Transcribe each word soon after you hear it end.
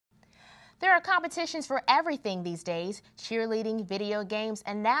There are competitions for everything these days: cheerleading, video games,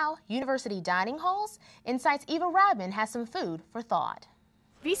 and now university dining halls. Insight's Eva Radman has some food for thought.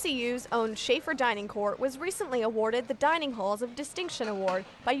 VCU's own Shafer Dining Court was recently awarded the Dining Halls of Distinction Award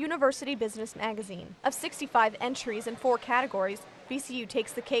by University Business Magazine. Of 65 entries in 4 categories, VCU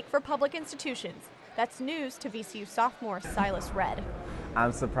takes the cake for public institutions. That's news to VCU sophomore Silas Red.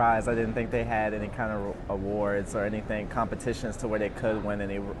 I'm surprised. I didn't think they had any kind of awards or anything, competitions to where they could win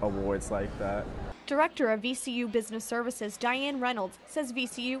any awards like that. Director of VCU Business Services Diane Reynolds says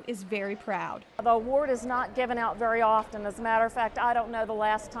VCU is very proud. The award is not given out very often. As a matter of fact, I don't know the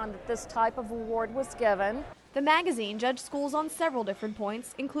last time that this type of award was given. The magazine judged schools on several different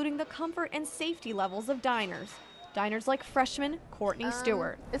points, including the comfort and safety levels of diners. Diners like freshman Courtney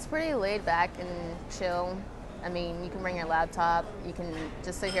Stewart. It's pretty laid back and chill. I mean, you can bring your laptop, you can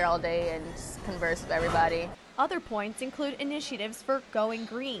just sit here all day and just converse with everybody. Other points include initiatives for going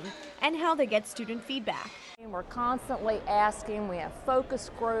green and how they get student feedback. We're constantly asking, we have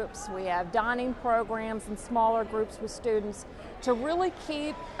focus groups, we have dining programs and smaller groups with students to really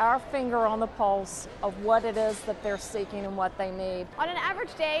keep our finger on the pulse of what it is that they're seeking and what they need. On an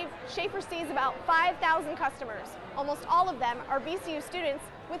average day, Shafer sees about 5,000 customers. Almost all of them are VCU students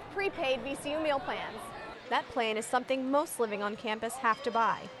with prepaid VCU meal plans. That plan is something most living on campus have to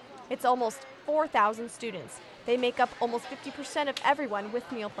buy. It's almost 4,000 students. They make up almost 50% of everyone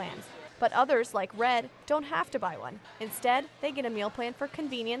with meal plans. But others, like Red, don't have to buy one. Instead, they get a meal plan for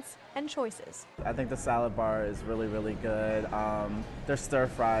convenience and choices. I think the salad bar is really, really good. Their stir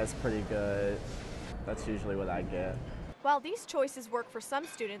fry is pretty good. That's usually what I get. While these choices work for some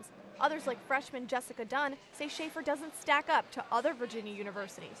students, others like freshman Jessica Dunn say Shafer doesn't stack up to other Virginia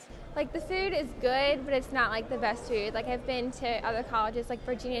universities. Like, the food is good, but it's not like the best food. Like, I've been to other colleges like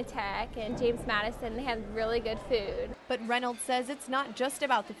Virginia Tech and James Madison. They have really good food. But Reynolds says it's not just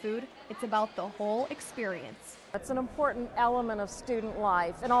about the food, it's about the whole experience. It's an important element of student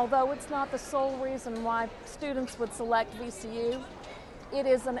life, and although it's not the sole reason why students would select VCU, it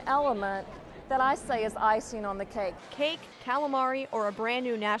is an element that I say is icing on the cake. Cake, calamari, or a brand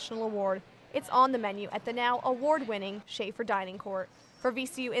new national award. It's on the menu at the now award-winning Shafer Dining Court. For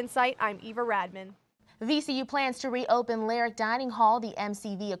VCU Insight, I'm Eva Radman. VCU plans to reopen Lyric Dining Hall, the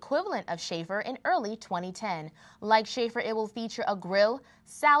MCV equivalent of Shafer, in early 2010. Like Shafer, it will feature a grill,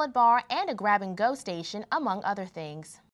 salad bar, and a grab-and-go station, among other things.